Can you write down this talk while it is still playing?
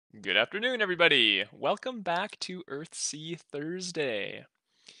Good afternoon, everybody. Welcome back to Earthsea Thursday.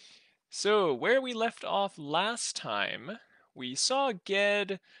 So, where we left off last time, we saw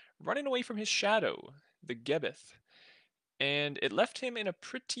Ged running away from his shadow, the Gebeth, and it left him in a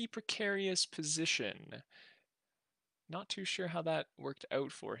pretty precarious position. Not too sure how that worked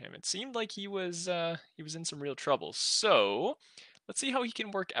out for him. It seemed like he was in some real trouble. So, let's see how he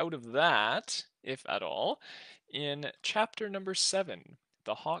can work out of that, if at all, in chapter number 7,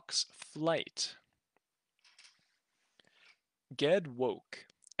 The Hawk's Flight. Ged woke,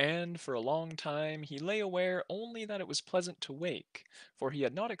 and for a long time he lay aware only that it was pleasant to wake, for he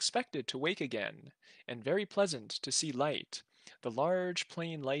had not expected to wake again, and very pleasant to see light, the large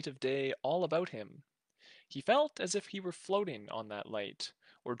plain light of day all about him. He felt as if he were floating on that light,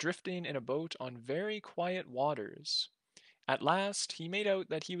 or drifting in a boat on very quiet waters. At last he made out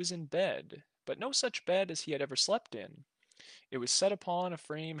that he was in bed, but no such bed as he had ever slept in. It was set upon a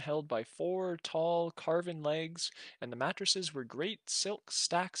frame held by four tall carven legs, and the mattresses were great silk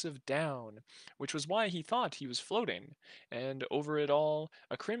stacks of down, which was why he thought he was floating, and over it all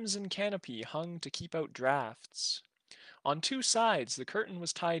a crimson canopy hung to keep out draughts. On two sides the curtain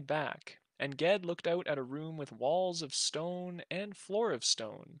was tied back, and Ged looked out at a room with walls of stone and floor of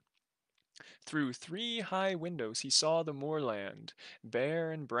stone. Through three high windows he saw the moorland,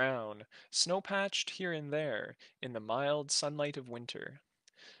 bare and brown, snow-patched here and there in the mild sunlight of winter.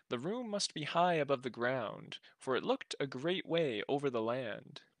 The room must be high above the ground, for it looked a great way over the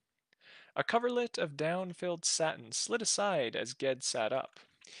land. A coverlet of down-filled satin slid aside as Ged sat up,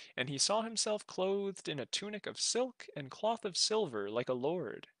 and he saw himself clothed in a tunic of silk and cloth of silver like a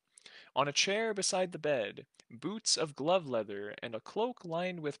lord. On a chair beside the bed, boots of glove leather and a cloak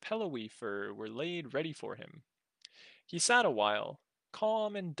lined with pillowy fur were laid ready for him. He sat a while,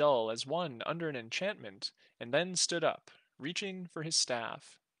 calm and dull as one under an enchantment, and then stood up, reaching for his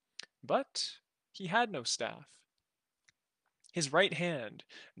staff. But he had no staff. His right hand,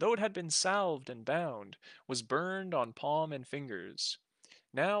 though it had been salved and bound, was burned on palm and fingers.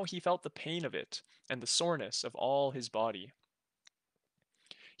 Now he felt the pain of it, and the soreness of all his body.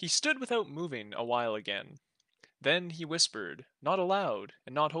 He stood without moving a while again. Then he whispered, not aloud,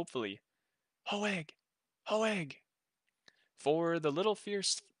 and not hopefully, Hoeg! Hoeg! For the little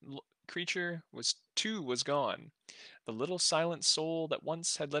fierce creature was gone, the little silent soul that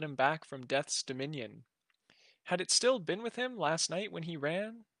once had led him back from death's dominion. Had it still been with him last night when he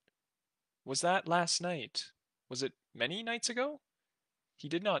ran? Was that last night? Was it many nights ago? He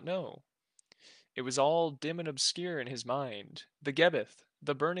did not know. It was all dim and obscure in his mind. The Gebeth,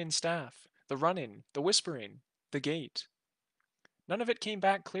 the burning staff, the running, the whispering, the gate. None of it came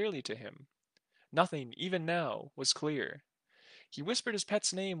back clearly to him. Nothing, even now, was clear. He whispered his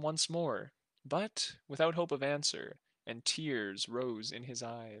pet's name once more, but without hope of answer, and tears rose in his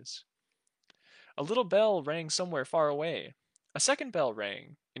eyes. A little bell rang somewhere far away. A second bell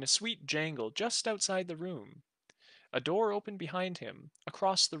rang, in a sweet jangle just outside the room. A door opened behind him,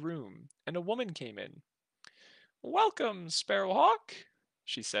 across the room, and a woman came in. Welcome, Sparrowhawk,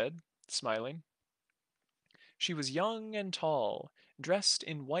 she said, smiling. She was young and tall, dressed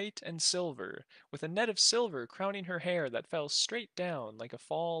in white and silver, with a net of silver crowning her hair that fell straight down like a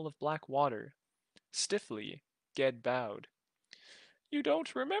fall of black water. Stiffly, Ged bowed. You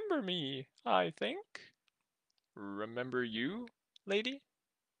don't remember me, I think. Remember you, lady?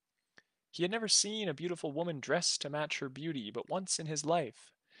 He had never seen a beautiful woman dressed to match her beauty but once in his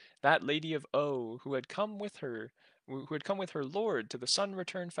life. That lady of O who had come with her lord to the Sun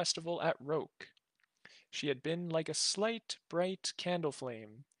Return Festival at Roke. She had been like a slight, bright candle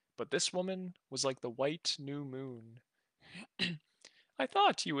flame, but this woman was like the white new moon. I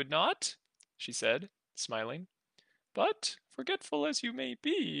thought you would not, she said, smiling. But, forgetful as you may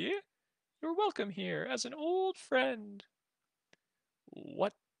be, you're welcome here as an old friend.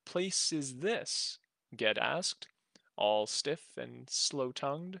 What place is this? Ged asked, all stiff and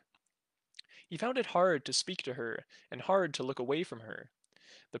slow-tongued. He found it hard to speak to her, and hard to look away from her.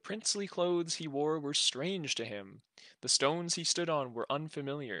 The princely clothes he wore were strange to him. The stones he stood on were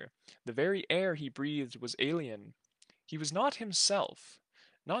unfamiliar. The very air he breathed was alien. He was not himself,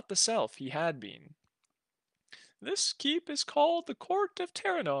 not the self he had been. This keep is called the Court of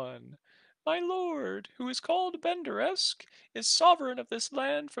Terranon. My lord, who is called Benderesk, is sovereign of this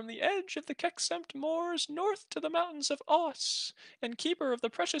land from the edge of the Kexempt moors north to the mountains of Os, and keeper of the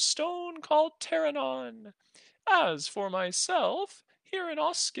precious stone called Terranon. As for myself, here in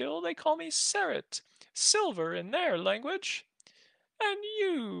Osskill they call me Serret, silver in their language. And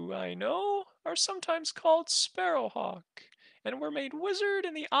you, I know, are sometimes called Sparrowhawk, and were made wizard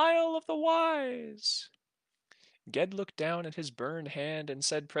in the Isle of the Wise. Ged looked down at his burned hand and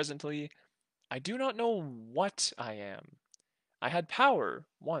said presently, I do not know what I am. I had power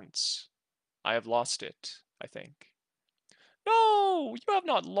once. I have lost it, I think. No, you have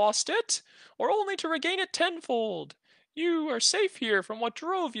not lost it, or only to regain it tenfold. You are safe here from what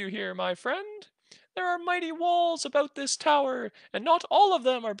drove you here, my friend. There are mighty walls about this tower, and not all of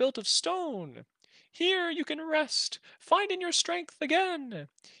them are built of stone. Here you can rest, finding your strength again.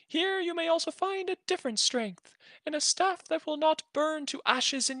 Here you may also find a different strength, and a staff that will not burn to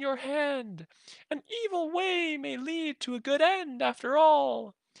ashes in your hand. An evil way may lead to a good end after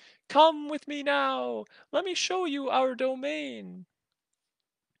all. Come with me now. Let me show you our domain.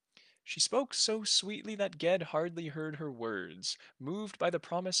 She spoke so sweetly that Ged hardly heard her words, moved by the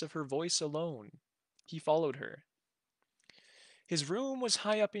promise of her voice alone. He followed her. His room was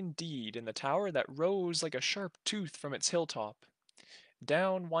high up indeed in the tower that rose like a sharp tooth from its hilltop.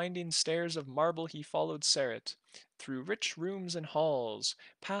 Down winding stairs of marble he followed Serret, through rich rooms and halls,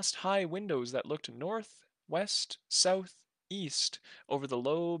 past high windows that looked north, west, south, east, over the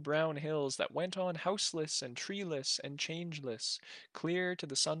low brown hills that went on houseless and treeless and changeless, clear to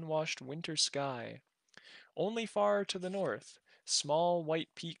the sun-washed winter sky. Only far to the north, small white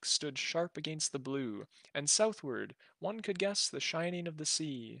peaks stood sharp against the blue, and southward one could guess the shining of the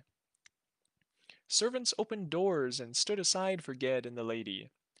sea. Servants opened doors and stood aside for Ged and the lady.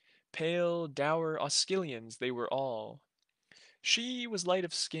 Pale, dour Oscilians they were all. She was light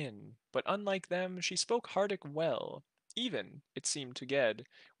of skin, but unlike them she spoke Hardic well, even, it seemed to Ged,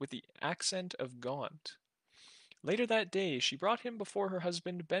 with the accent of Gaunt. Later that day she brought him before her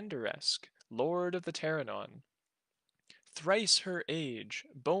husband Benderesk, lord of the Terranon. Thrice her age,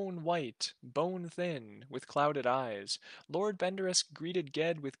 bone white, bone thin, with clouded eyes, Lord Benderesk greeted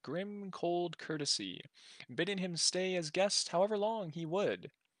Ged with grim, cold courtesy, bidding him stay as guest however long he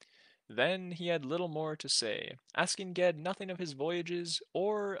would. Then he had little more to say, asking Ged nothing of his voyages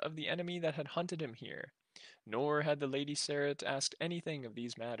or of the enemy that had hunted him here, nor had the Lady Serret asked anything of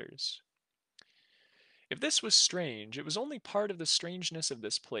these matters. If this was strange, it was only part of the strangeness of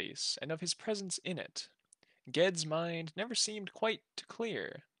this place, and of his presence in it. Ged's mind never seemed quite to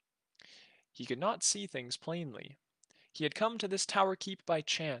clear. He could not see things plainly. He had come to this tower keep by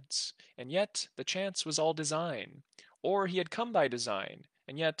chance, and yet the chance was all design. Or he had come by design,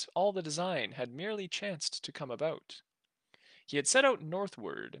 and yet all the design had merely chanced to come about. He had set out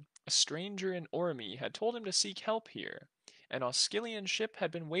northward. A stranger in Ormy had told him to seek help here. An Oscilian ship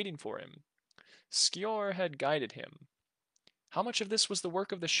had been waiting for him. Skjor had guided him. How much of this was the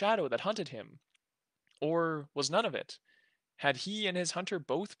work of the shadow that hunted him? Or was none of it? Had he and his hunter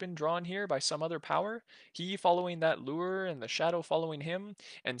both been drawn here by some other power, he following that lure and the shadow following him,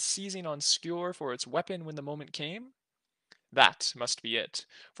 and seizing on Skjor for its weapon when the moment came? That must be it,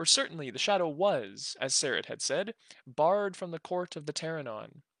 for certainly the shadow was, as Serret had said, barred from the court of the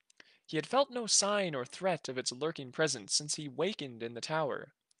Terranon. He had felt no sign or threat of its lurking presence since he wakened in the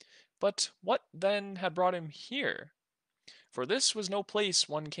tower. But what, then, had brought him here? For this was no place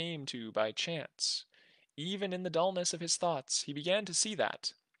one came to by chance. Even in the dullness of his thoughts, he began to see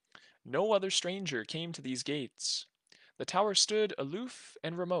that. No other stranger came to these gates. The tower stood aloof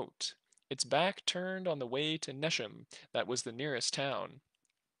and remote, its back turned on the way to Nesham, that was the nearest town.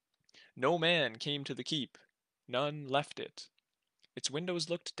 No man came to the keep, none left it. Its windows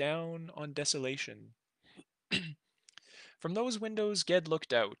looked down on desolation. From those windows Ged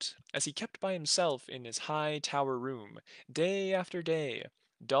looked out, as he kept by himself in his high tower room, day after day,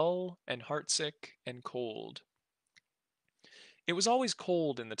 dull and heartsick and cold. It was always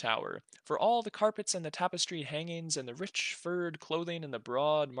cold in the tower, for all the carpets and the tapestry hangings and the rich furred clothing and the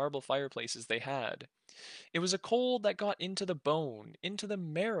broad marble fireplaces they had. It was a cold that got into the bone, into the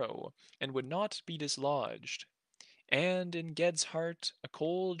marrow, and would not be dislodged. And in Ged's heart a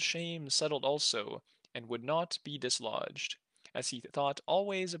cold shame settled also, and would not be dislodged, as he thought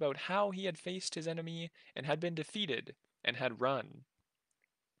always about how he had faced his enemy and had been defeated, and had run.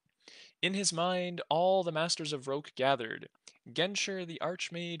 In his mind all the masters of Roke gathered, Gensher the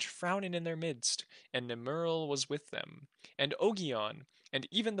Archmage frowning in their midst, and Nemurl was with them, and Ogion, and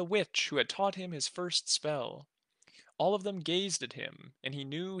even the witch who had taught him his first spell. All of them gazed at him, and he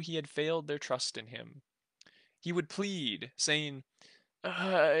knew he had failed their trust in him. He would plead, saying,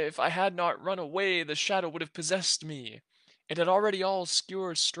 if I had not run away, the shadow would have possessed me. It had already all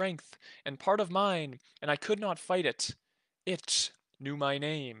Skjor's strength, and part of mine, and I could not fight it. It knew my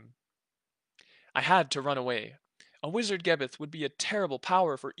name. I had to run away. A wizard Gebeth would be a terrible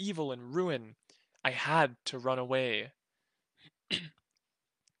power for evil and ruin. I had to run away.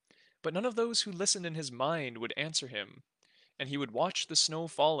 But none of those who listened in his mind would answer him, and he would watch the snow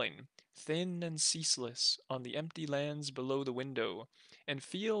falling, thin and ceaseless, on the empty lands below the window, and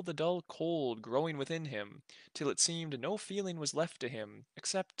feel the dull cold growing within him, till it seemed no feeling was left to him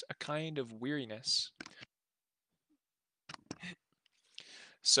except a kind of weariness.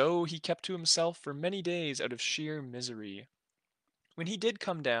 So he kept to himself for many days out of sheer misery. When he did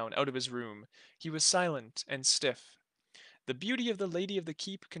come down out of his room, he was silent and stiff. The beauty of the lady of the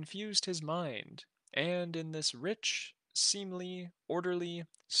keep confused his mind, and in this rich, seemly, orderly,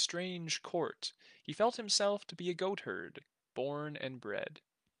 strange court, he felt himself to be a goatherd, born and bred.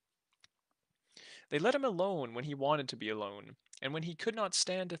 They let him alone when he wanted to be alone, and when he could not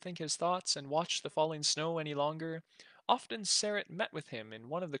stand to think his thoughts and watch the falling snow any longer, often Serret met with him in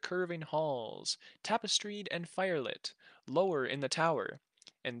one of the curving halls, tapestried and firelit, lower in the tower,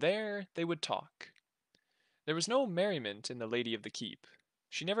 and there they would talk. There was no merriment in the lady of the keep.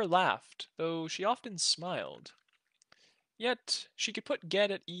 She never laughed, though she often smiled. Yet she could put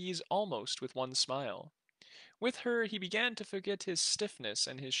Ged at ease almost with one smile. With her he began to forget his stiffness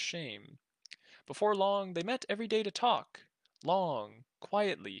and his shame. Before long they met every day to talk, long,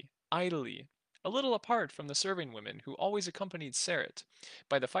 quietly, idly, a little apart from the serving women who always accompanied Serret,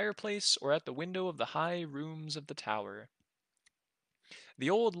 by the fireplace or at the window of the high rooms of the tower. The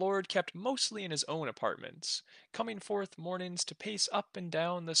old lord kept mostly in his own apartments, coming forth mornings to pace up and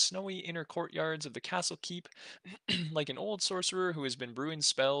down the snowy inner courtyards of the castle keep like an old sorcerer who has been brewing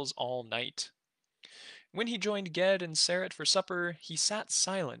spells all night. When he joined Ged and Serret for supper, he sat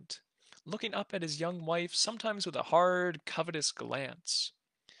silent, looking up at his young wife sometimes with a hard, covetous glance.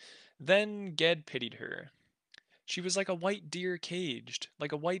 Then Ged pitied her. She was like a white deer caged,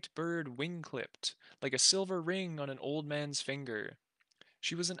 like a white bird wing-clipped, like a silver ring on an old man's finger.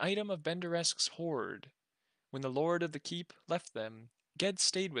 She was an item of Benderesque's hoard. When the lord of the keep left them, Ged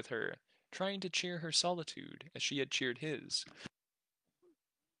stayed with her, trying to cheer her solitude as she had cheered his.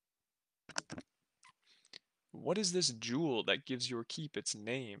 "What is this jewel that gives your keep its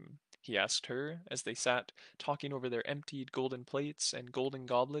name?" he asked her, as they sat talking over their emptied golden plates and golden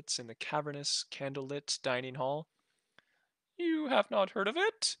goblets in the cavernous, candle-lit dining hall. "You have not heard of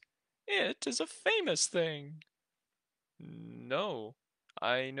it? It is a famous thing." "No,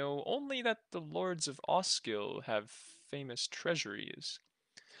 I know only that the lords of Osgil have famous treasuries."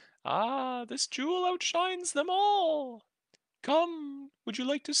 "Ah, this jewel outshines them all. Come, would you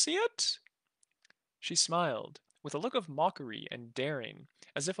like to see it?" She smiled, with a look of mockery and daring,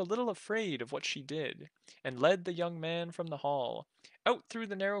 as if a little afraid of what she did, and led the young man from the hall, out through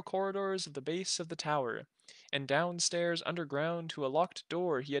the narrow corridors of the base of the tower, and downstairs underground to a locked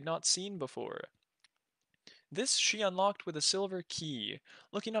door he had not seen before. This she unlocked with a silver key,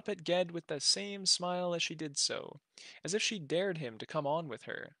 looking up at Ged with the same smile as she did so, as if she dared him to come on with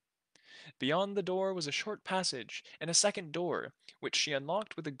her. Beyond the door was a short passage, and a second door, which she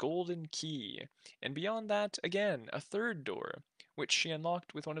unlocked with a golden key, and beyond that, again, a third door, which she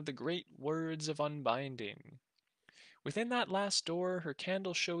unlocked with one of the great words of unbinding. Within that last door her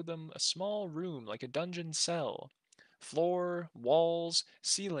candle showed them a small room like a dungeon cell. Floor, walls,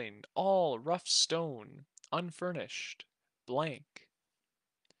 ceiling, all rough stone, unfurnished, blank.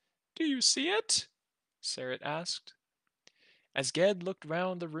 "Do you see it?" Serret asked. As Ged looked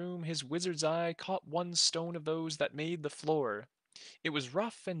round the room, his wizard's eye caught one stone of those that made the floor. It was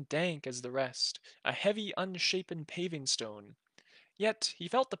rough and dank as the rest, a heavy, unshapen paving stone. Yet he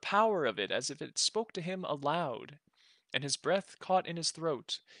felt the power of it as if it spoke to him aloud, and his breath caught in his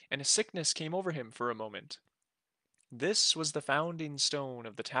throat, and a sickness came over him for a moment. This was the founding stone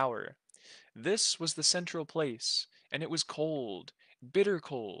of the tower. This was the central place, and it was cold, bitter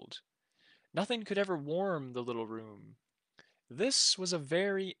cold. Nothing could ever warm the little room. This was a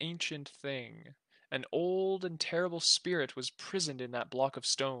very ancient thing. An old and terrible spirit was prisoned in that block of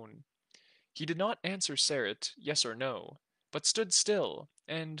stone. He did not answer Serret, yes or no, but stood still,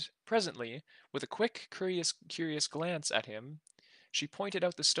 and presently, with a quick, curious glance at him, she pointed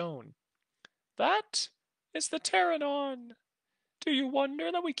out the stone. "That is the Terranon. Do you wonder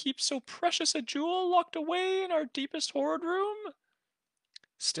that we keep so precious a jewel locked away in our deepest hoard room?"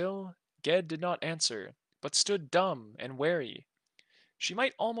 Still, Ged did not answer, but stood dumb and wary. She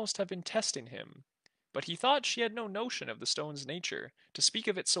might almost have been testing him, but he thought she had no notion of the stone's nature to speak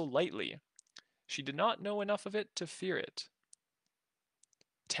of it so lightly. She did not know enough of it to fear it.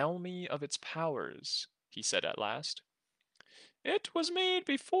 "Tell me of its powers," he said at last. "It was made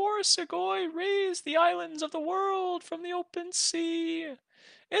before Segoy raised the islands of the world from the open sea.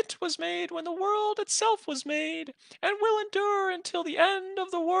 It was made when the world itself was made, and will endure until the end of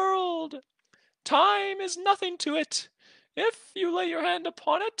the world. Time is nothing to it. If you lay your hand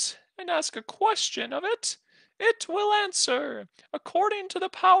upon it, and ask a question of it, It will answer, according to the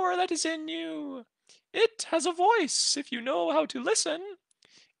power that is in you. It has a voice, if you know how to listen.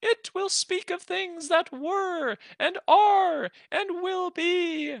 It will speak of things that were, and are, and will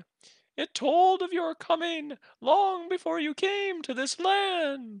be. It told of your coming long before you came to this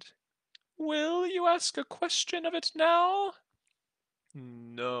land. Will you ask a question of it now?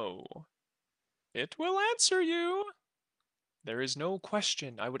 No. It will answer you. There is no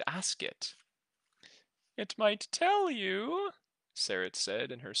question I would ask it. It might tell you, Serret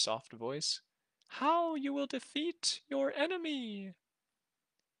said in her soft voice, how you will defeat your enemy.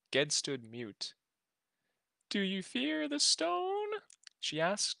 Ged stood mute. Do you fear the stone? She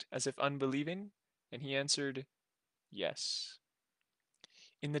asked, as if unbelieving, and he answered, yes.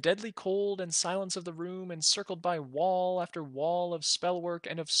 In the deadly cold and silence of the room, encircled by wall after wall of spellwork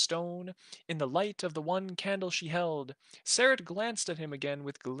and of stone, in the light of the one candle she held, Serret glanced at him again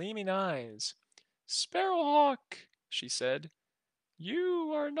with gleaming eyes. Sparrowhawk, she said,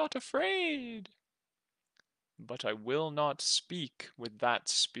 you are not afraid. But I will not speak with that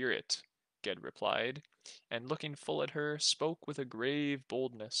spirit, Ged replied, and looking full at her, spoke with a grave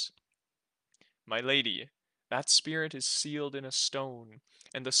boldness. My lady, that spirit is sealed in a stone,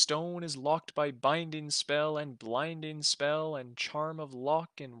 and the stone is locked by binding spell and blinding spell and charm of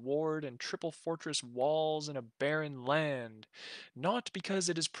lock and ward and triple fortress walls in a barren land, not because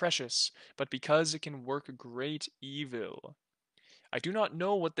it is precious, but because it can work great evil. I do not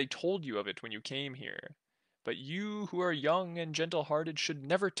know what they told you of it when you came here, but you who are young and gentle-hearted should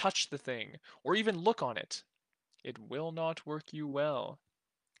never touch the thing, or even look on it. It will not work you well.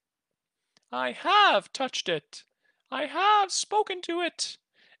 I have touched it. I have spoken to it,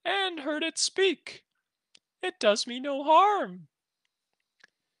 and heard it speak. It does me no harm.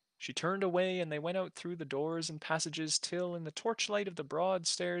 She turned away, and they went out through the doors and passages till, in the torchlight of the broad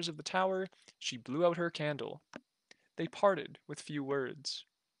stairs of the tower, she blew out her candle. They parted with few words.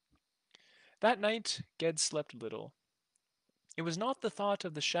 That night Ged slept little. It was not the thought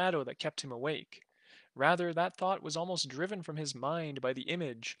of the shadow that kept him awake. Rather, that thought was almost driven from his mind by the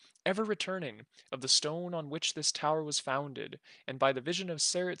image, ever returning, of the stone on which this tower was founded, and by the vision of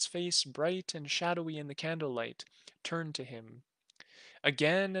Serret's face, bright and shadowy in the candlelight, turned to him.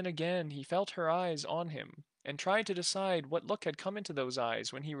 Again and again he felt her eyes on him, and tried to decide what look had come into those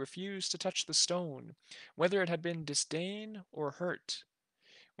eyes when he refused to touch the stone, whether it had been disdain or hurt.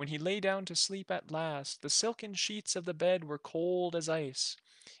 When he lay down to sleep at last, the silken sheets of the bed were cold as ice,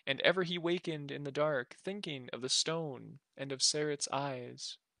 and ever he wakened in the dark, thinking of the stone and of Serret's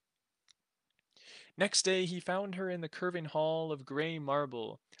eyes. Next day he found her in the curving hall of grey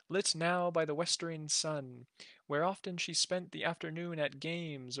marble, lit now by the westering sun, where often she spent the afternoon at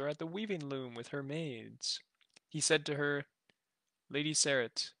games or at the weaving loom with her maids. He said to her, Lady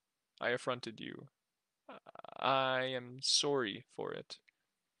Serret, I affronted you. I am sorry for it.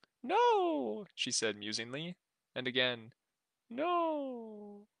 No, she said musingly, and again,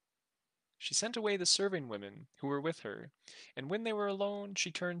 no. She sent away the serving women who were with her, and when they were alone,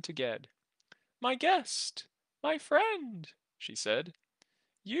 she turned to Ged. My guest, my friend, she said,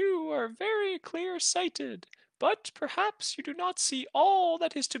 you are very clear-sighted, but perhaps you do not see all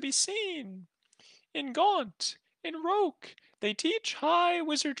that is to be seen. In Gaunt, in Roke, they teach high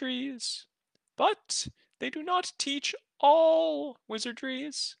wizardries, but they do not teach all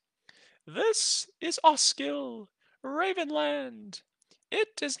wizardries. This is Osgil, Ravenland.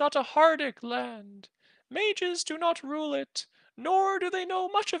 It is not a Hardic land. Mages do not rule it, nor do they know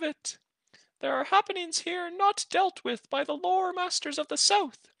much of it. There are happenings here not dealt with by the lore masters of the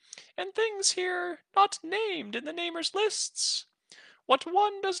south, and things here not named in the namers' lists. What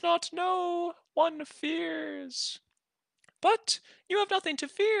one does not know, one fears. But you have nothing to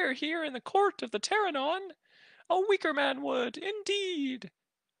fear here in the court of the Terranon. A weaker man would, indeed.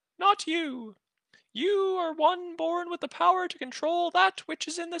 Not you. You are one born with the power to control that which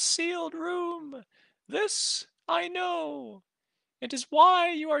is in the sealed room. This I know. It is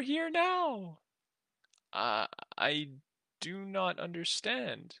why you are here now. I do not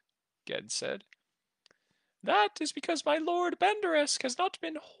understand, Ged said. That is because my Lord Benderesk has not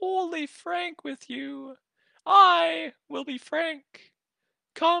been wholly frank with you. I will be frank.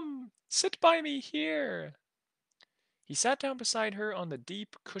 Come, sit by me here. He sat down beside her on the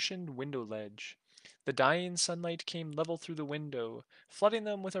deep, cushioned window ledge. The dying sunlight came level through the window, flooding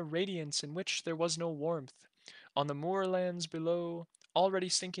them with a radiance in which there was no warmth. On the moorlands below, already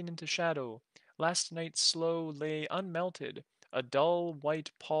sinking into shadow, last night's snow lay unmelted, a dull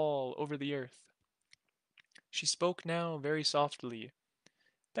white pall over the earth. She spoke now very softly.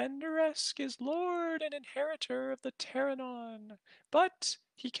 Benderesk is lord and inheritor of the Terranon, but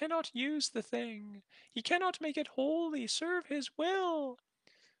He cannot use the thing. He cannot make it wholly serve his will.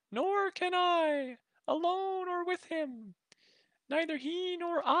 Nor can I, alone or with him. Neither he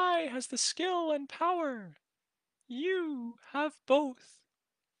nor I has the skill and power. You have both.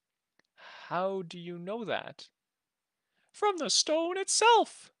 How do you know that? From the stone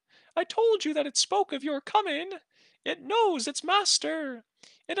itself. I told you that it spoke of your coming. It knows its master.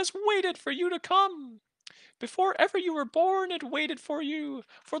 It has waited for you to come. Before ever you were born, it waited for you,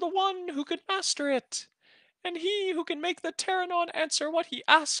 for the one who could master it. And he who can make the Pteranod answer what he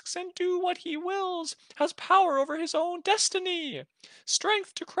asks and do what he wills has power over his own destiny,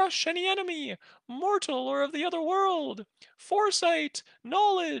 strength to crush any enemy, mortal or of the other world, foresight,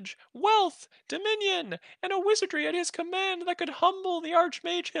 knowledge, wealth, dominion, and a wizardry at his command that could humble the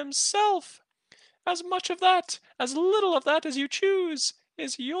Archmage himself. As much of that, as little of that as you choose,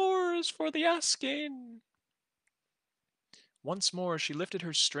 is yours for the asking. Once more she lifted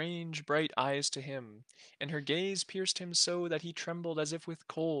her strange, bright eyes to him, and her gaze pierced him so that he trembled as if with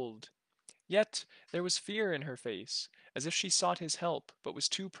cold. Yet there was fear in her face, as if she sought his help, but was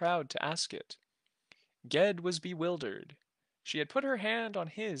too proud to ask it. Ged was bewildered. She had put her hand on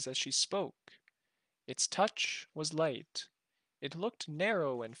his as she spoke. Its touch was light. It looked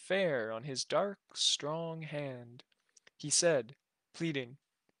narrow and fair on his dark, strong hand. He said, pleading,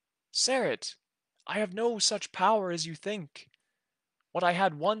 Serret, I have no such power as you think. What I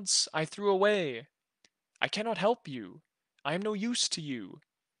had once I threw away. I cannot help you. I am no use to you.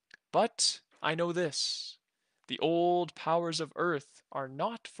 But I know this. The old powers of earth are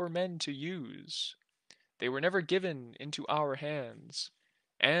not for men to use. They were never given into our hands,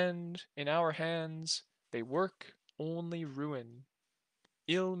 and in our hands they work only ruin.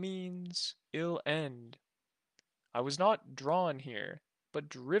 Ill means ill end. I was not drawn here, but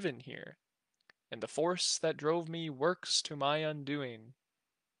driven here, and the force that drove me works to my undoing.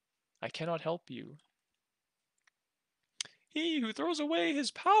 I cannot help you. He who throws away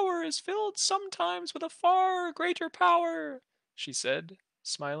his power is filled sometimes with a far greater power, she said,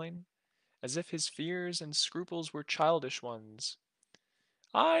 smiling, as if his fears and scruples were childish ones.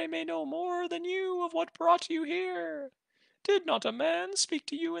 I may know more than you of what brought you here. Did not a man speak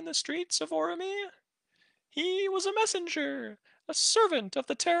to you in the streets of Orome? He was a messenger, a servant of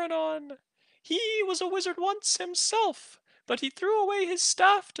the Pteranod. He was a wizard once himself, but he threw away his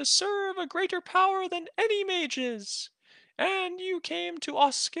staff to serve a greater power than any mage's. And you came to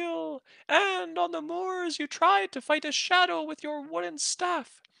Osgil, and on the moors you tried to fight a shadow with your wooden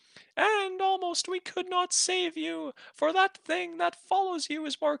staff. And almost we could not save you, for that thing that follows you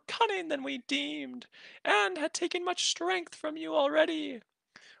is more cunning than we deemed, and had taken much strength from you already.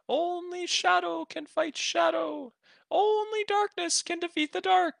 Only shadow can fight shadow. Only darkness can defeat the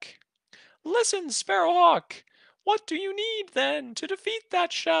dark. Listen, Sparrowhawk. What do you need, then, to defeat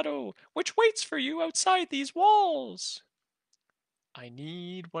that shadow which waits for you outside these walls? I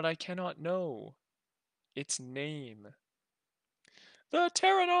need what I cannot know. Its name. The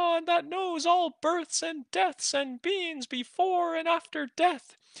Pteranod that knows all births and deaths and beings before and after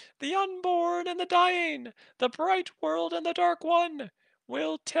death, the unborn and the dying, the bright world and the dark one,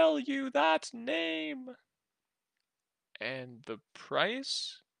 will tell you that name. And the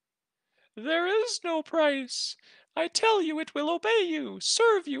price? There is no price. I tell you it will obey you,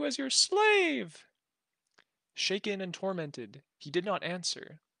 serve you as your slave. Shaken and tormented, he did not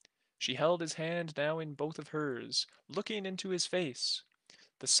answer. She held his hand now in both of hers, looking into his face.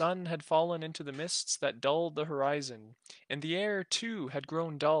 The sun had fallen into the mists that dulled the horizon, and the air, too, had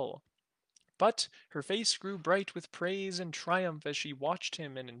grown dull. But her face grew bright with praise and triumph as she watched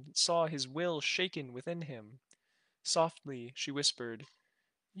him and saw his will shaken within him. Softly she whispered,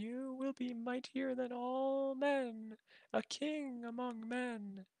 You will be mightier than all men, a king among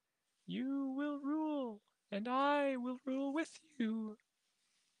men. You will rule, and I will rule with you.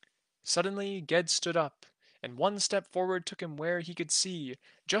 Suddenly Ged stood up, and one step forward took him where he could see,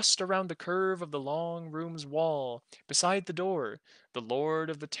 just around the curve of the long room's wall, beside the door, the Lord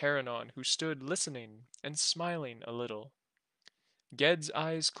of the Pteranod, who stood listening and smiling a little. Ged's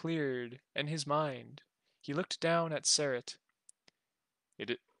eyes cleared, and his mind. He looked down at Serret.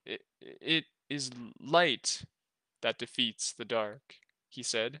 It is light that defeats the dark, he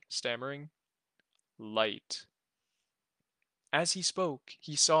said, stammering. Light. As he spoke,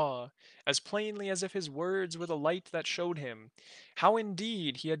 he saw, as plainly as if his words were the light that showed him, how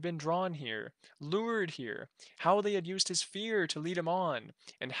indeed he had been drawn here, lured here, how they had used his fear to lead him on,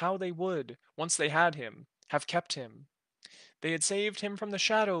 and how they would, once they had him, have kept him. They had saved him from the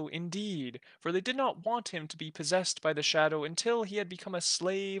shadow, indeed, for they did not want him to be possessed by the shadow until he had become a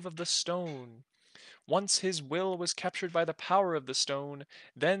slave of the stone. Once his will was captured by the power of the stone,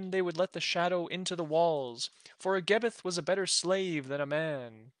 then they would let the shadow into the walls, for a Gebeth was a better slave than a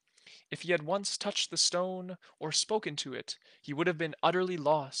man. If he had once touched the stone, or spoken to it, he would have been utterly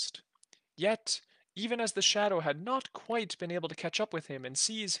lost. Yet, even as the shadow had not quite been able to catch up with him and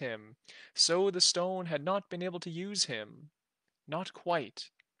seize him, so the stone had not been able to use him. Not quite.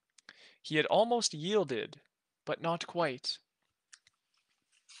 He had almost yielded, but not quite.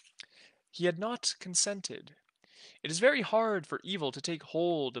 He had not consented. It is very hard for evil to take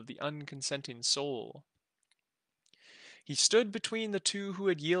hold of the unconsenting soul. He stood between the two who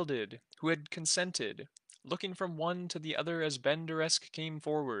had yielded, who had consented, looking from one to the other as Benderesk came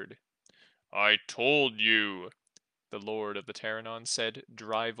forward. "I told you," the Lord of the Terranon said,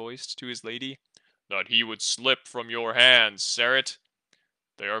 dry-voiced, to his lady, "that he would slip from your hands, Serret.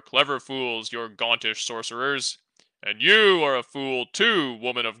 They are clever fools, your gauntish sorcerers. And you are a fool too,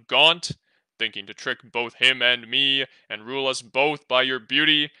 woman of Gaunt, thinking to trick both him and me, and rule us both by your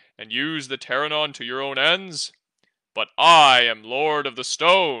beauty, and use the Terranon to your own ends. But I am Lord of the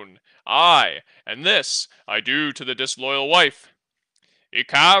Stone, I, and this I do to the disloyal wife.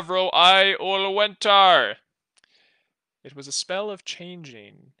 Icavro I Olwentar." It was a spell of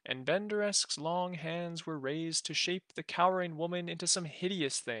changing, and Benderesk's long hands were raised to shape the cowering woman into some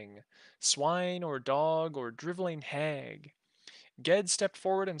hideous thing, swine or dog or driveling hag. Ged stepped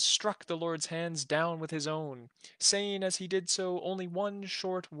forward and struck the Lord's hands down with his own, saying as he did so only one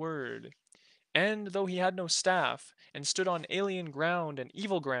short word. And though he had no staff, and stood on alien ground and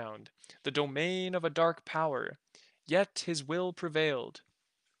evil ground, the domain of a dark power, yet his will prevailed.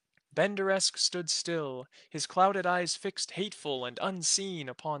 Benderesk stood still, his clouded eyes fixed hateful and unseen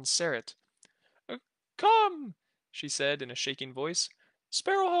upon Serret. "Come," she said in a shaking voice.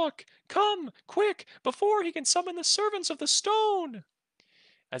 "Sparrowhawk, come, quick, before he can summon the servants of the stone!"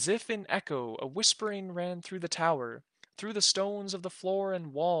 As if in echo, a whispering ran through the tower, through the stones of the floor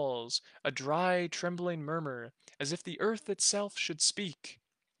and walls, a dry, trembling murmur, as if the earth itself should speak.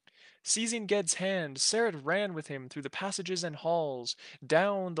 Seizing Ged's hand, Serret ran with him through the passages and halls,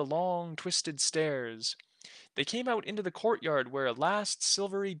 down the long, twisted stairs. They came out into the courtyard where a last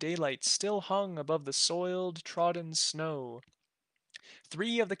silvery daylight still hung above the soiled, trodden snow.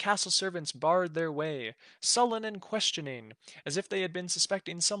 3 of the castle servants barred their way, sullen and questioning, as if they had been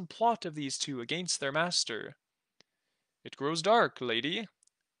suspecting some plot of these two against their master. "It grows dark, lady,"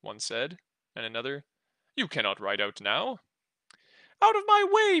 one said, and another, "You cannot ride out now." "Out of my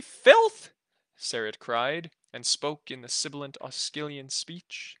way, filth!" Serret cried, and spoke in the sibilant Oscilian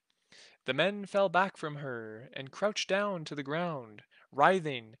speech. The men fell back from her, and crouched down to the ground,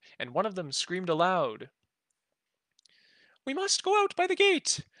 writhing, and one of them screamed aloud. "We must go out by the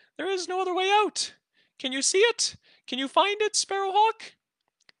gate! There is no other way out! Can you see it? Can you find it, Sparrowhawk?"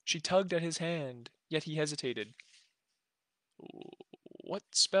 She tugged at his hand, yet he hesitated.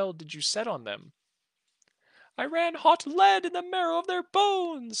 "What spell did you set on them?" "I ran hot lead in the marrow of their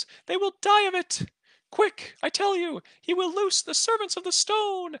bones! They will die of it! Quick, I tell you, he will loose the servants of the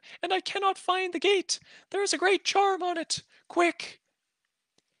stone, and I cannot find the gate. There is a great charm on it. Quick!"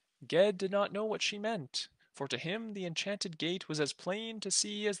 Ged did not know what she meant, for to him the enchanted gate was as plain to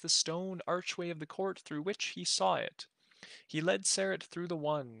see as the stone archway of the court through which he saw it. He led Serret through the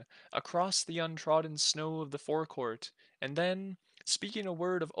one, across the untrodden snow of the forecourt, and then, speaking a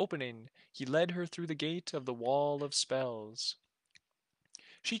word of opening, he led her through the gate of the wall of spells.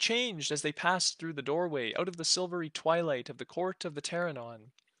 She changed as they passed through the doorway out of the silvery twilight of the court of the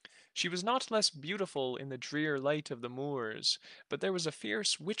Terranon. She was not less beautiful in the drear light of the moors, but there was a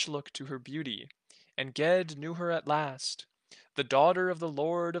fierce witch look to her beauty, and Ged knew her at last. The daughter of the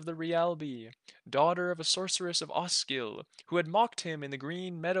Lord of the Rialbi, daughter of a sorceress of Osgil, who had mocked him in the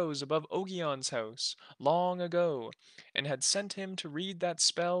green meadows above Ogion's house, long ago, and had sent him to read that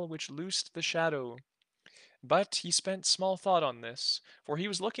spell which loosed the shadow. But he spent small thought on this, for he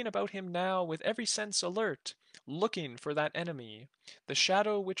was looking about him now with every sense alert, looking for that enemy, the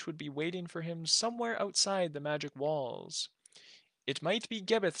shadow which would be waiting for him somewhere outside the magic walls. It might be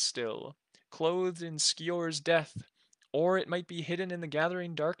Gebeth still, clothed in Skior's death, or it might be hidden in the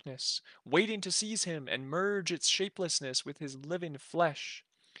gathering darkness, waiting to seize him and merge its shapelessness with his living flesh.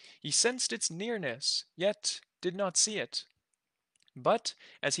 He sensed its nearness, yet did not see it. But,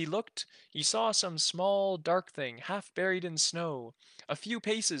 as he looked, he saw some small, dark thing half buried in snow, a few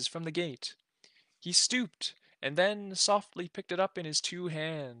paces from the gate. He stooped, and then softly picked it up in his 2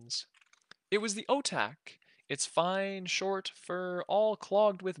 hands. It was the otak, its fine, short fur all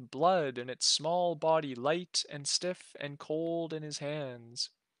clogged with blood, and its small body light and stiff and cold in his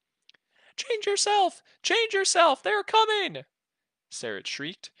hands. "Change yourself! Change yourself! They are coming!" Serret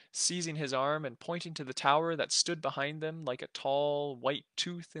shrieked, seizing his arm and pointing to the tower that stood behind them like a tall, white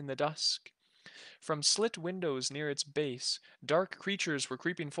tooth in the dusk. From slit windows near its base, dark creatures were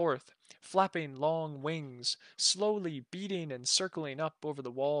creeping forth, flapping long wings, slowly beating and circling up over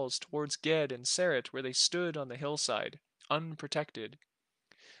the walls towards Ged and Serret where they stood on the hillside, unprotected.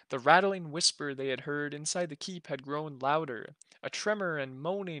 The rattling whisper they had heard inside the keep had grown louder, a tremor and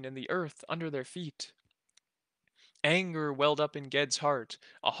moaning in the earth under their feet. Anger welled up in Ged's heart,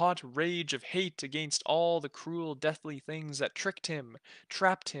 a hot rage of hate against all the cruel, deathly things that tricked him,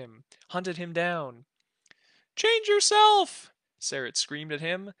 trapped him, hunted him down. "Change yourself!" Serret screamed at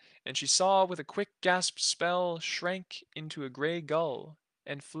him, and she saw with a quick gasped spell shrank into a grey gull,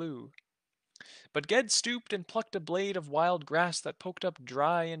 and flew. But Ged stooped and plucked a blade of wild grass that poked up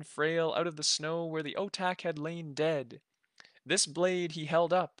dry and frail out of the snow where the otak had lain dead. This blade he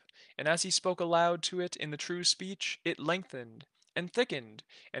held up, and as he spoke aloud to it in the true speech, it lengthened and thickened,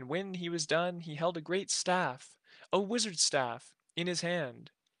 and when he was done he held a great staff, a wizard's staff, in his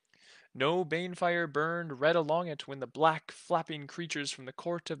hand. No banefire burned red along it when the black, flapping creatures from the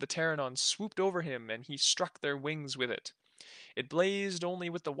court of the Terranon swooped over him and he struck their wings with it. It blazed only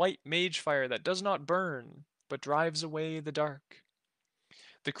with the white mage fire that does not burn, but drives away the dark.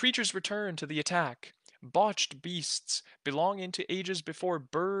 The creatures returned to the attack, botched beasts, belonging to ages before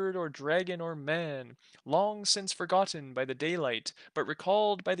bird or dragon or man, long since forgotten by the daylight, but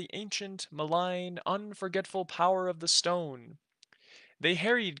recalled by the ancient, malign, unforgetful power of the stone. They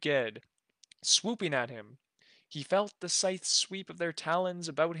harried Ged, swooping at him. He felt the scythe sweep of their talons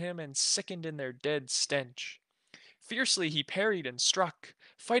about him and sickened in their dead stench. Fiercely he parried and struck,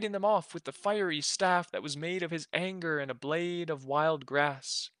 fighting them off with the fiery staff that was made of his anger and a blade of wild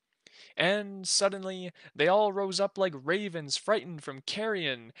grass. And suddenly they all rose up like ravens frightened from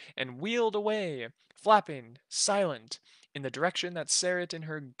carrion, and wheeled away, flapping, silent, in the direction that Serret in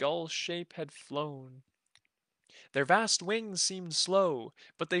her gull shape had flown. Their vast wings seemed slow,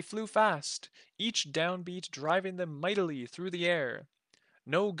 but they flew fast, each downbeat driving them mightily through the air.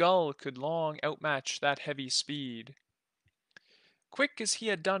 No gull could long outmatch that heavy speed. Quick as he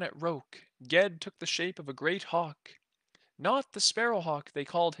had done at Roke, Ged took the shape of a great hawk. Not the sparrowhawk they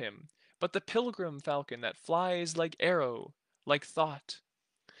called him, but the pilgrim falcon that flies like arrow, like thought.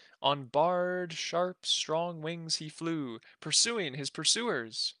 On barred, sharp, strong wings he flew, pursuing his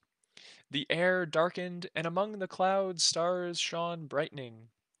pursuers. The air darkened, and among the clouds stars shone brightening.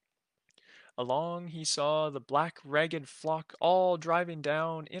 Along he saw the black ragged flock all driving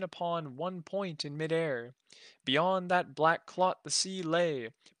down in upon one point in mid-air. Beyond that black clot the sea lay,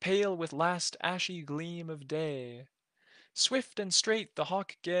 pale with last ashy gleam of day. Swift and straight the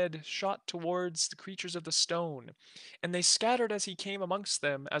hawk Ged shot towards the creatures of the stone, and they scattered as he came amongst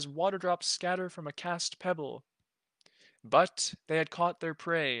them as waterdrops scatter from a cast pebble. But they had caught their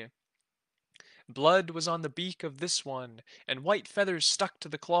prey. Blood was on the beak of this one, and white feathers stuck to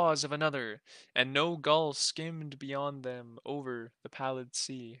the claws of another, and no gull skimmed beyond them over the pallid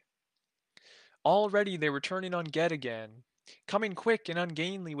sea. Already they were turning on Ged again, coming quick and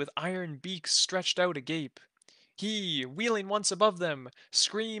ungainly with iron beaks stretched out agape. He, wheeling once above them,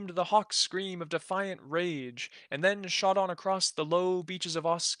 screamed the hawk's scream of defiant rage, and then shot on across the low beaches of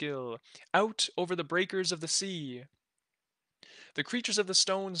Osgil, out over the breakers of the sea. The creatures of the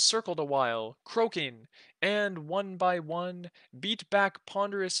stone circled a while, croaking, and one by one beat back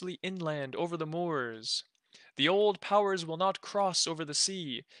ponderously inland over the moors. The old powers will not cross over the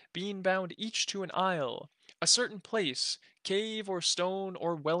sea, being bound each to an isle, a certain place, cave or stone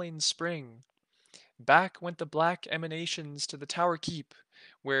or welling spring. Back went the black emanations to the tower keep,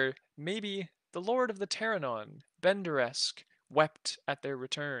 where maybe the lord of the Terranon, Benderesk, wept at their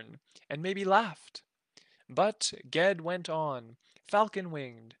return, and maybe laughed. But Ged went on,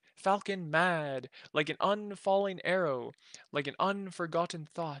 falcon-winged, falcon-mad, like an unfalling arrow, like an unforgotten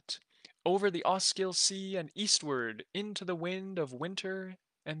thought, over the Osgil Sea and eastward into the wind of winter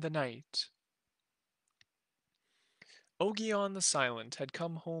and the night. Ogion the Silent had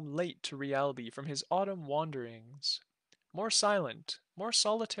come home late to Rialbi from his autumn wanderings. More silent, more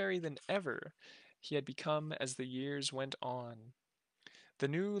solitary than ever, he had become as the years went on. The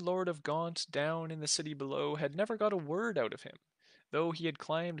new Lord of Gaunt down in the city below had never got a word out of him, though he had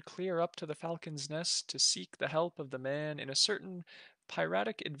climbed clear up to the falcon's nest to seek the help of the man in a certain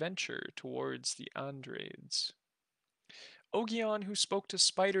piratic adventure towards the Andrades. Ogion, who spoke to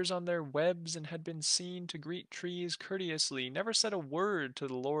spiders on their webs and had been seen to greet trees courteously, never said a word to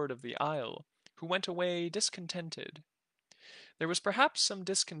the Lord of the Isle, who went away discontented. There was perhaps some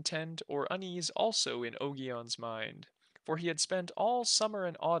discontent or unease also in Ogion's mind, for he had spent all summer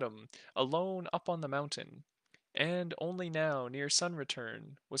and autumn alone up on the mountain. and only now, near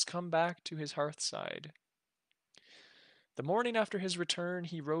sun-return, was come back to his hearthside. The morning after his return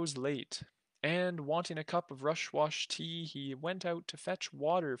he rose late, and, wanting a cup of rush-wash tea, he went out to fetch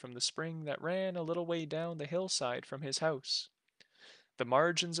water from the spring that ran a little way down the hillside from his house. The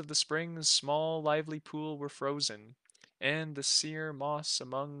margins of the spring's small lively pool were frozen, and the sere moss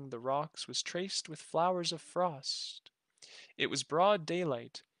among the rocks was traced with flowers of frost. It was broad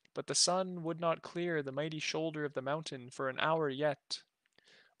daylight, but the sun would not clear the mighty shoulder of the mountain for an hour yet.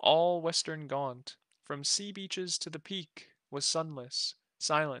 All western Gaunt, from sea beaches to the peak, was sunless,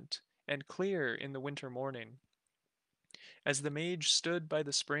 silent, and clear in the winter morning. As the mage stood by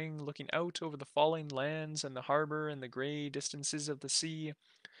the spring, looking out over the falling lands and the harbor and the grey distances of the sea,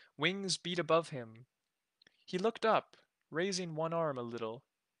 wings beat above him. He looked up, raising one arm a little.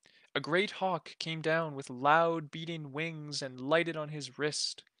 A great hawk came down with loud beating wings and lighted on his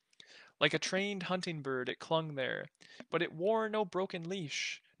wrist. Like a trained hunting bird it clung there, but it wore no broken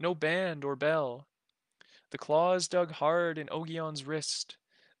leash, no band or bell. The claws dug hard in Ogion's wrist,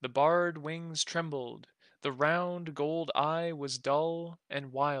 the barred wings trembled, the round gold eye was dull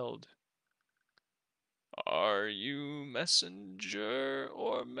and wild. "Are you messenger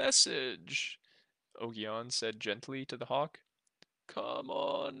or message?" Ogion said gently to the hawk. "Come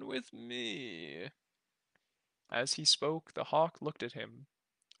on with me." As he spoke, the hawk looked at him.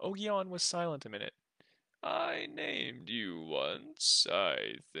 Ogion was silent a minute. "I named you once,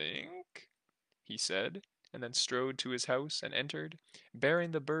 I think," he said, and then strode to his house and entered,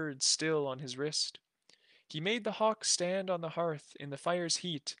 bearing the bird still on his wrist. He made the hawk stand on the hearth in the fire's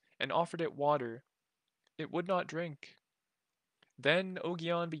heat and offered it water. It would not drink. Then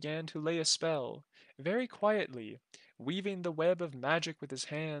Ogion began to lay a spell, very quietly, weaving the web of magic with his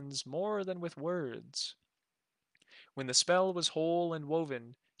hands more than with words. When the spell was whole and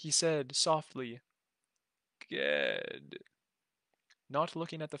woven, he said softly, "Ged," not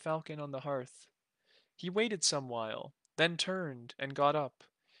looking at the falcon on the hearth. He waited some while, then turned and got up,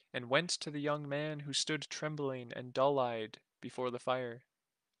 and went to the young man who stood trembling and dull-eyed before the fire.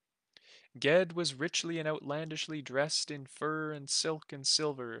 Ged was richly and outlandishly dressed in fur and silk and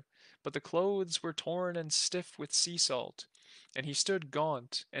silver, but the clothes were torn and stiff with sea salt, and he stood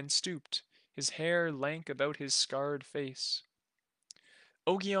gaunt and stooped, his hair lank about his scarred face.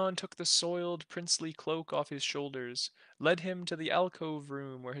 Ogion took the soiled princely cloak off his shoulders, led him to the alcove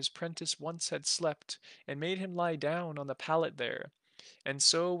room where his prentice once had slept, and made him lie down on the pallet there, and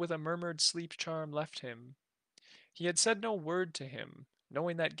so with a murmured sleep charm left him. He had said no word to him,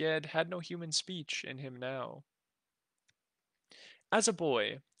 knowing that Ged had no human speech in him now. As a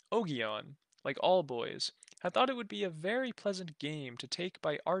boy, Ogion, like all boys, had thought it would be a very pleasant game to take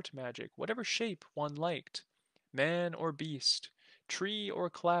by art magic whatever shape one liked, man or beast, tree or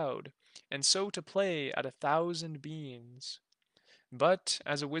cloud, and so to play at 1,000 beans. But,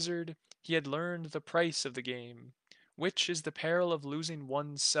 as a wizard, he had learned the price of the game, which is the peril of losing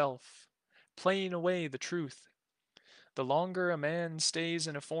one's self, playing away the truth. The longer a man stays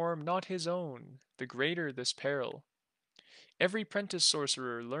in a form not his own, the greater this peril. Every prentice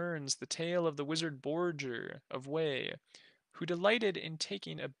sorcerer learns the tale of the wizard Borger of Way, who delighted in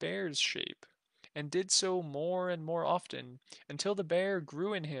taking a bear's shape, and did so more and more often, until the bear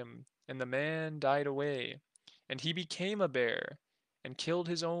grew in him, and the man died away, and he became a bear, and killed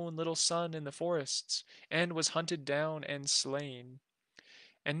his own little son in the forests, and was hunted down and slain.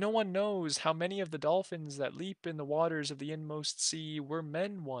 And no one knows how many of the dolphins that leap in the waters of the inmost sea were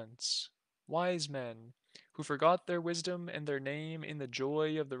men once, wise men, who forgot their wisdom and their name in the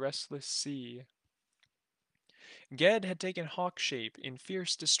joy of the restless sea. Ged had taken hawk shape in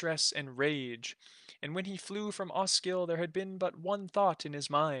fierce distress and rage, and when he flew from Osgil there had been but one thought in his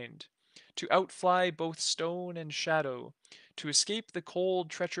mind, to outfly both stone and shadow, to escape the cold,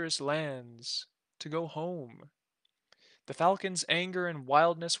 treacherous lands, to go home. The falcon's anger and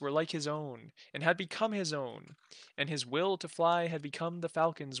wildness were like his own, and had become his own, and his will to fly had become the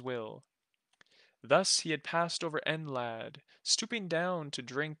falcon's will. Thus he had passed over Enlad, stooping down to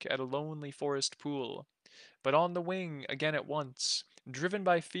drink at a lonely forest pool, but on the wing again at once, driven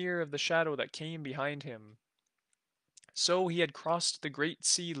by fear of the shadow that came behind him. So he had crossed the great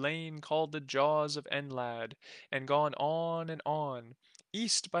sea lane called the Jaws of Enlad, and gone on,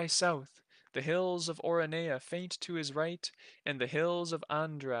 east by south, the hills of Oranea faint to his right, and the hills of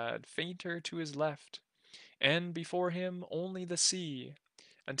Andrad fainter to his left, and before him only the sea,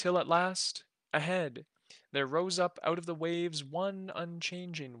 until at last, ahead, there rose up out of the waves one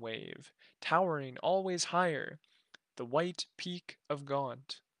unchanging wave, towering always higher, the white peak of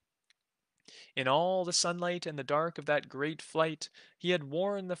Gaunt. In all the sunlight and the dark of that great flight, he had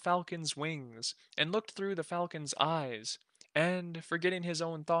worn the falcon's wings, and looked through the falcon's eyes, and, forgetting his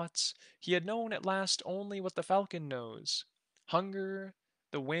own thoughts, he had known at last only what the falcon knows: hunger,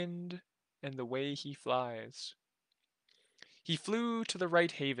 the wind, and the way he flies. He flew to the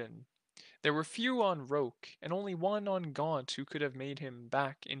right haven. There were few on Roke, and only one on Gaunt who could have made him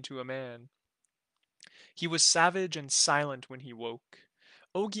back into a man. He was savage and silent when he woke.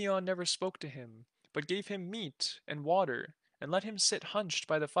 Ogion never spoke to him, but gave him meat and water, and let him sit hunched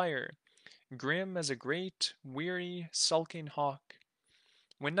by the fire, grim as a great, weary, sulking hawk.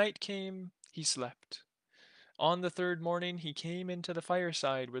 When night came, he slept. On the third morning he came into the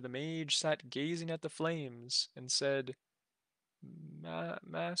fireside where the mage sat gazing at the flames, and said,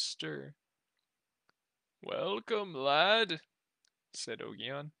 Master. Welcome, lad, said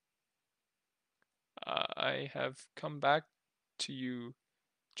Ogion. I have come back to you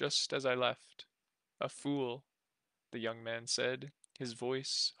just as I left. A fool, the young man said, his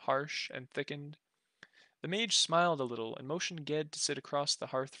voice harsh and thickened. The mage smiled a little and motioned Ged to sit across the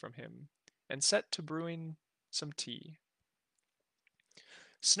hearth from him, and set to brewing some tea.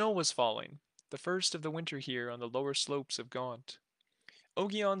 Snow was falling, the first of the winter here on the lower slopes of Gaunt.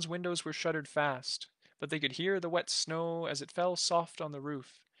 Ogion's windows were shuttered fast, but they could hear the wet snow as it fell soft on the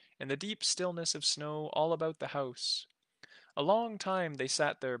roof, and the deep stillness of snow all about the house. A long time they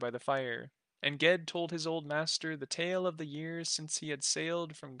sat there by the fire, and Ged told his old master the tale of the years since he had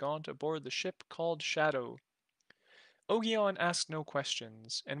sailed from Gaunt aboard the ship called Shadow. Ogion asked no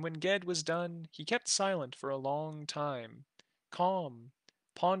questions, and when Ged was done, he kept silent for a long time, calm,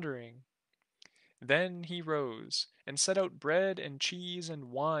 pondering. Then he rose, and set out bread and cheese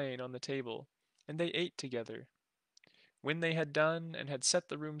and wine on the table, and they ate together. When they had done, and had set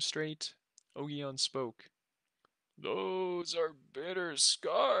the room straight, Ogion spoke. Those are bitter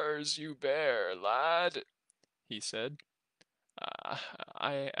scars you bear, lad, he said.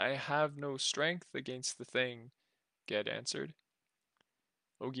 I have no strength against the thing, Ged answered.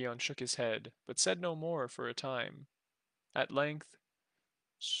 Ogion shook his head, but said no more for a time. At length,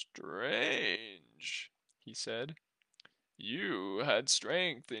 Strange, he said. You had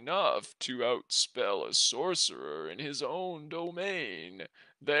strength enough to outspell a sorcerer in his own domain,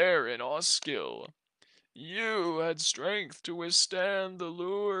 there in Osskill. You had strength to withstand the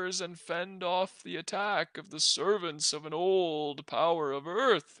lures and fend off the attack of the servants of an old power of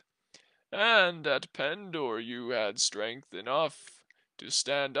earth. And at Pendor you had strength enough to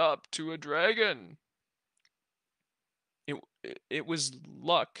stand up to a dragon. It was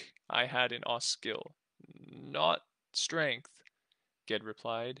luck I had in Osskill, not strength, Ged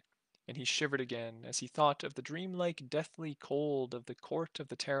replied, and he shivered again as he thought of the dreamlike deathly cold of the court of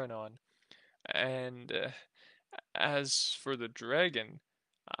the Terranon. And as for the dragon,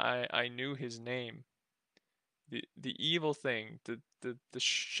 I knew his name. The evil thing, the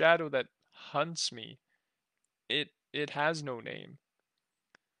shadow that hunts me, it has no name.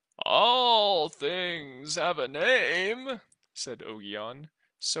 All things have a name, said Ogion,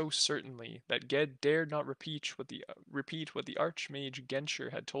 so certainly that Ged dared not repeat what the Archmage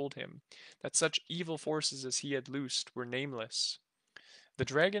Genscher had told him, that such evil forces as he had loosed were nameless. The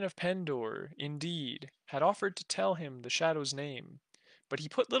dragon of Pendor, indeed, had offered to tell him the shadow's name, but he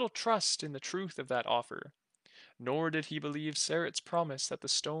put little trust in the truth of that offer, nor did he believe Serret's promise that the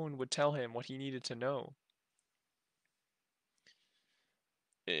stone would tell him what he needed to know.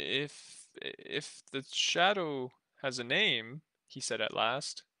 If the shadow has a name, he said at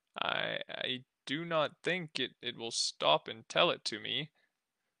last, I do not think it will stop and tell it to me.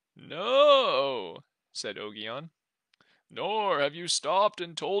 No, said Ogion, nor have you stopped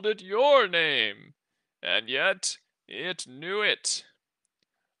and told it your name, and yet it knew it.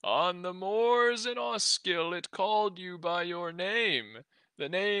 On the moors in Osskill it called you by your name, the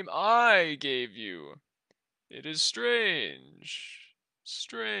name I gave you. It is strange,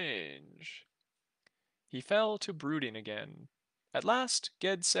 strange. He fell to brooding again. At last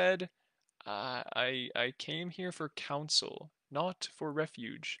Ged said, I came here for counsel, not for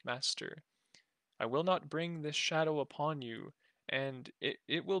refuge, master. I will not bring this shadow upon you, and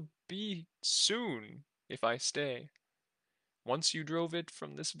it will be soon if I stay. Once you drove it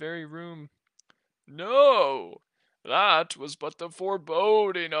from this very room. No, that was but the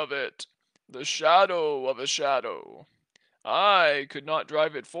foreboding of it, the shadow of a shadow. I could not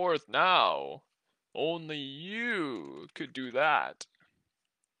drive it forth now. Only you could do that.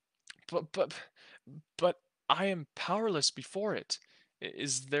 But I am powerless before it.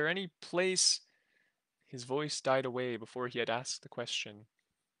 Is there any place? His voice died away before he had asked the question.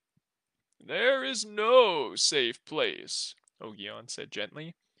 There is no safe place, Ogion said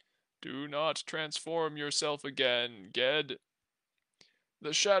gently. Do not transform yourself again, Ged.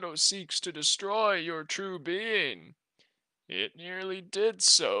 The shadow seeks to destroy your true being. It nearly did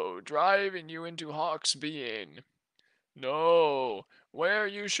so, driving you into Hawk's being. No, where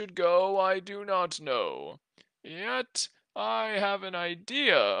you should go I do not know. Yet I have an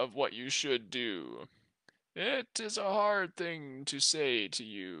idea of what you should do. It is a hard thing to say to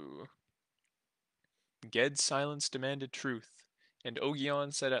you. Ged's silence demanded truth, and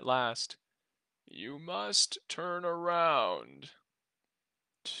Ogion said at last, You must turn around.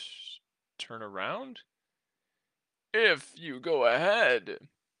 Turn around? If you go ahead,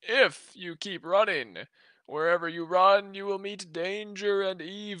 if you keep running, wherever you run you will meet danger and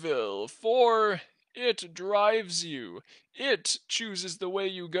evil, for it drives you, it chooses the way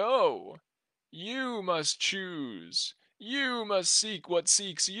you go. You must choose, you must seek what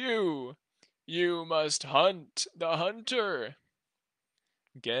seeks you, you must hunt the hunter.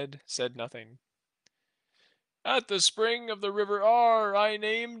 Ged said nothing. At the spring of the river Ar I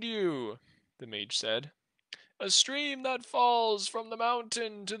named you, the mage said. A stream that falls from the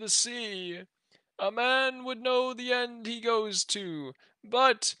mountain to the sea. A man would know the end he goes to,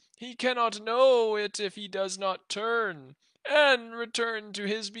 but he cannot know it if he does not turn, and return to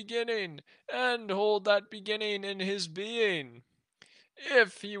his beginning, and hold that beginning in his being.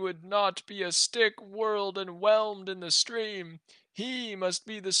 If he would not be a stick whirled and whelmed in the stream, he must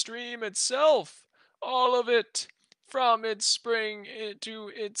be the stream itself, all of it, from its spring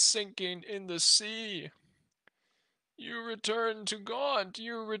to its sinking in the sea. You return to Gaunt,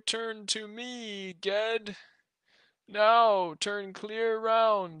 you return to me, Ged. Now turn clear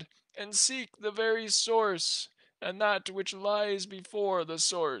round, and seek the very source, and that which lies before the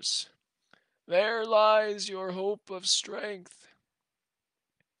source. There lies your hope of strength.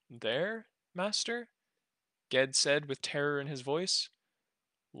 There, master? Ged said with terror in his voice.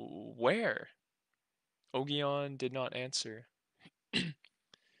 Where? Ogion did not answer.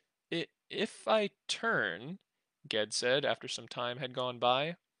 If I turn, Ged said after some time had gone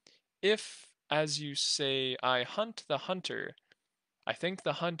by, if, as you say, I hunt the hunter, I think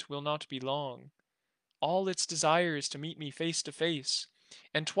the hunt will not be long. All its desire is to meet me face to face,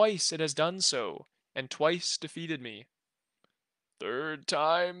 and twice it has done so, and twice defeated me. Third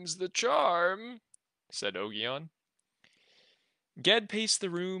time's the charm, said Ogion. Ged paced the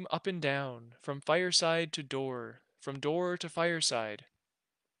room up and down, from fireside to door, from door to fireside.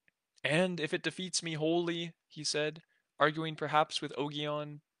 And if it defeats me wholly, he said, arguing perhaps with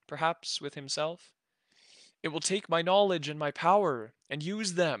Ogion, perhaps with himself, it will take my knowledge and my power, and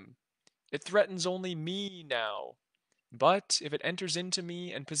use them. It threatens only me now. But if it enters into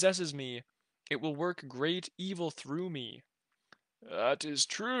me and possesses me, it will work great evil through me. That is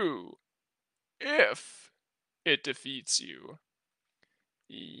true, if it defeats you.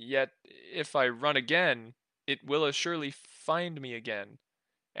 Yet, if I run again, it will as surely find me again,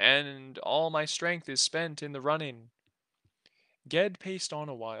 and all my strength is spent in the running. Ged paced on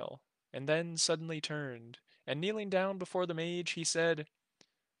a while, and then suddenly turned, and kneeling down before the mage, he said,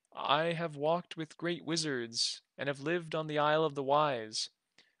 I have walked with great wizards, and have lived on the Isle of the Wise,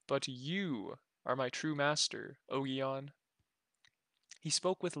 but you are my true master, Ogion. He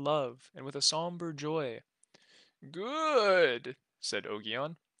spoke with love, and with a somber joy. Good, said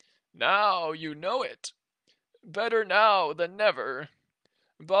Ogion. Now you know it. Better now than never.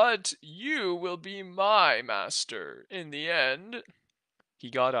 But you will be my master in the end. He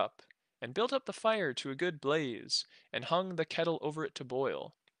got up, and built up the fire to a good blaze, and hung the kettle over it to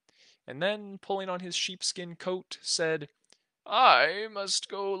boil. And then, pulling on his sheepskin coat, said, I must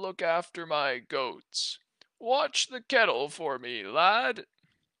go look after my goats. Watch the kettle for me, lad.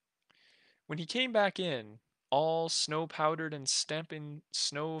 When he came back in, all snow-powdered and stamping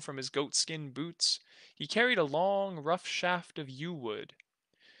snow from his goatskin boots, he carried a long, rough shaft of yew wood.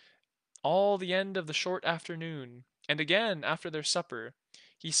 All the end of the short afternoon, and again after their supper,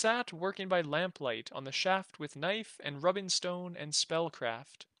 he sat working by lamplight on the shaft with knife and rubbing stone and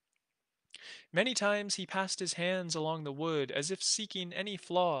spellcraft. Many times he passed his hands along the wood as if seeking any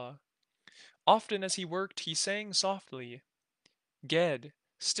flaw. Often as he worked he sang softly. Ged,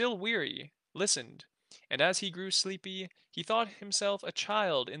 still weary, listened, and as he grew sleepy, he thought himself a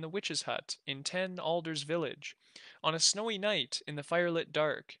child in the witch's hut in 10 Alders village, on a snowy night in the firelit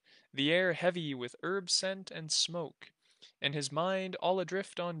dark, the air heavy with herb scent and smoke, and his mind all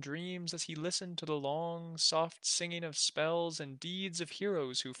adrift on dreams as he listened to the long, soft singing of spells and deeds of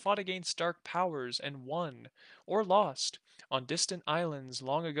heroes who fought against dark powers and won, or lost, on distant islands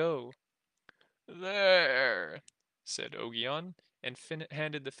long ago. There, said Ogion, and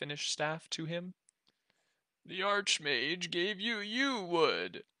handed the finished staff to him. The Archmage gave you yew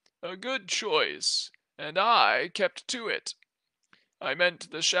wood. A good choice, and I kept to it. I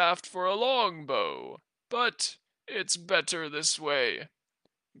meant the shaft for a long bow, but it's better this way.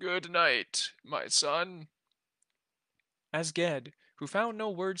 Good night, my son." As Ged, who found no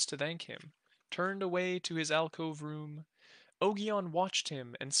words to thank him, turned away to his alcove room, Ogion watched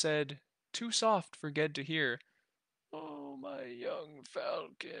him and said, too soft for Ged to hear, "Oh, my young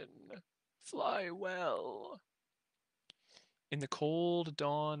falcon, fly well." In the cold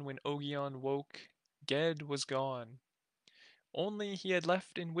dawn when Ogion woke, Ged was gone. Only he had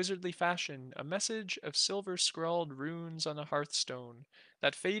left in wizardly fashion a message of silver scrawled runes on a hearthstone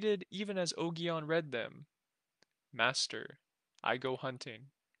that faded even as Ogion read them. "Master, I go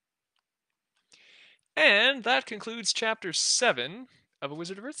hunting." And that concludes chapter 7 of A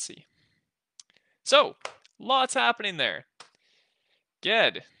Wizard of Earthsea. So, lots happening there.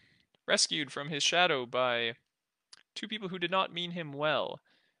 Ged, rescued from his shadow by two people who did not mean him well,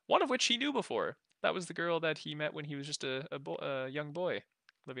 one of which he knew before. That was the girl that he met when he was just a young boy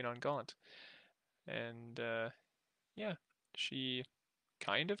living on Gaunt. And yeah, she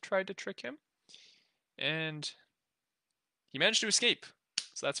kind of tried to trick him, and he managed to escape.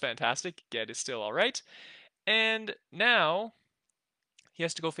 So that's fantastic. Ged is still alright. And now he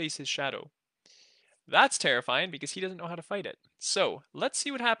has to go face his shadow. That's terrifying because he doesn't know how to fight it. So let's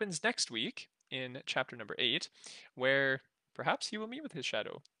see what happens next week in chapter number 8, where perhaps he will meet with his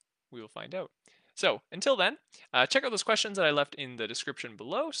shadow. We will find out. So until then, check out those questions that I left in the description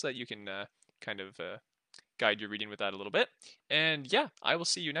below so that you can kind of guide your reading with that a little bit. And yeah, I will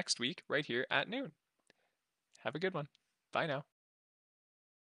see you next week right here at noon. Have a good one. Bye now.